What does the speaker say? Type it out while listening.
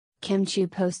Kim Chiu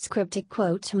posts cryptic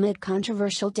quote amid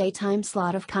controversial daytime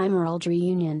slot of Kimerald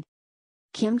reunion.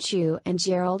 Kim Chiu and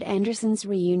Gerald Anderson's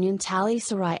reunion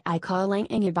teleserye Ikaw Lang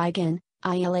Ang Iibigin,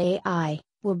 ILAI,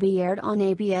 will be aired on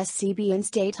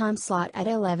ABS-CBN's daytime slot at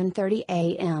 11:30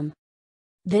 a.m.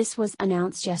 This was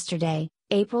announced yesterday,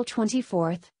 April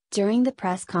 24, during the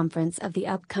press conference of the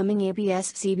upcoming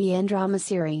ABS-CBN drama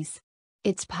series.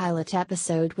 Its pilot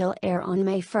episode will air on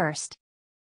May 1.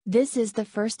 This is the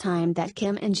first time that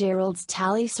Kim and Gerald's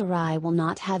teleserye will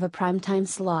not have a primetime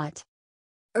slot.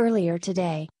 Earlier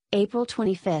today, April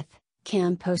 25,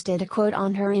 Kim posted a quote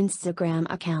on her Instagram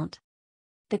account.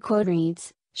 The quote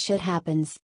reads, "Shit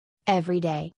happens. Every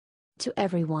day. To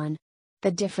everyone.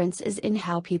 The difference is in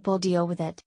how people deal with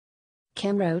it."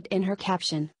 Kim wrote in her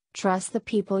caption, "Trust the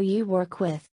people you work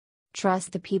with.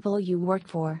 Trust the people you work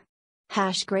for.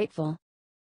 #grateful."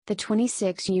 The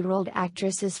 26-year-old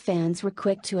actress's fans were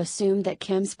quick to assume that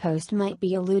Kim's post might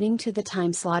be alluding to the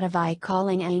time slot of Ikaw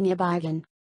Lang Ang Iibigin.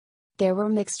 There were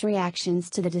mixed reactions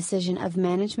to the decision of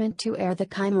management to air the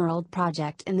Kimerald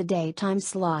project in the daytime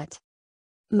slot.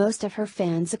 Most of her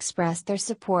fans expressed their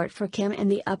support for Kim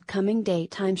and the upcoming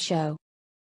daytime show.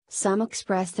 Some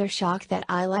expressed their shock that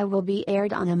ILAI will be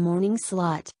aired on a morning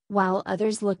slot, while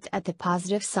others looked at the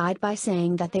positive side by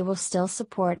saying that they will still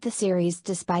support the series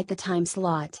despite the time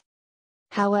slot.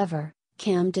 However,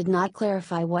 Kim did not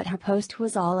clarify what her post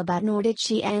was all about, nor did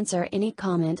she answer any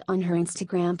comment on her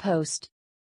Instagram post.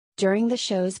 During the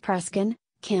show's press con,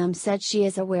 Kim said she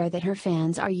is aware that her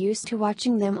fans are used to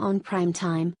watching them on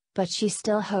primetime, but she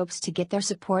still hopes to get their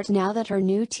support now that her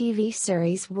new TV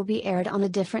series will be aired on a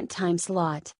different time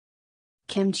slot.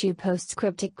 Kim Chiu posts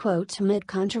cryptic quote amid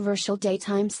controversial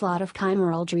daytime slot of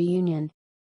Kimerald reunion.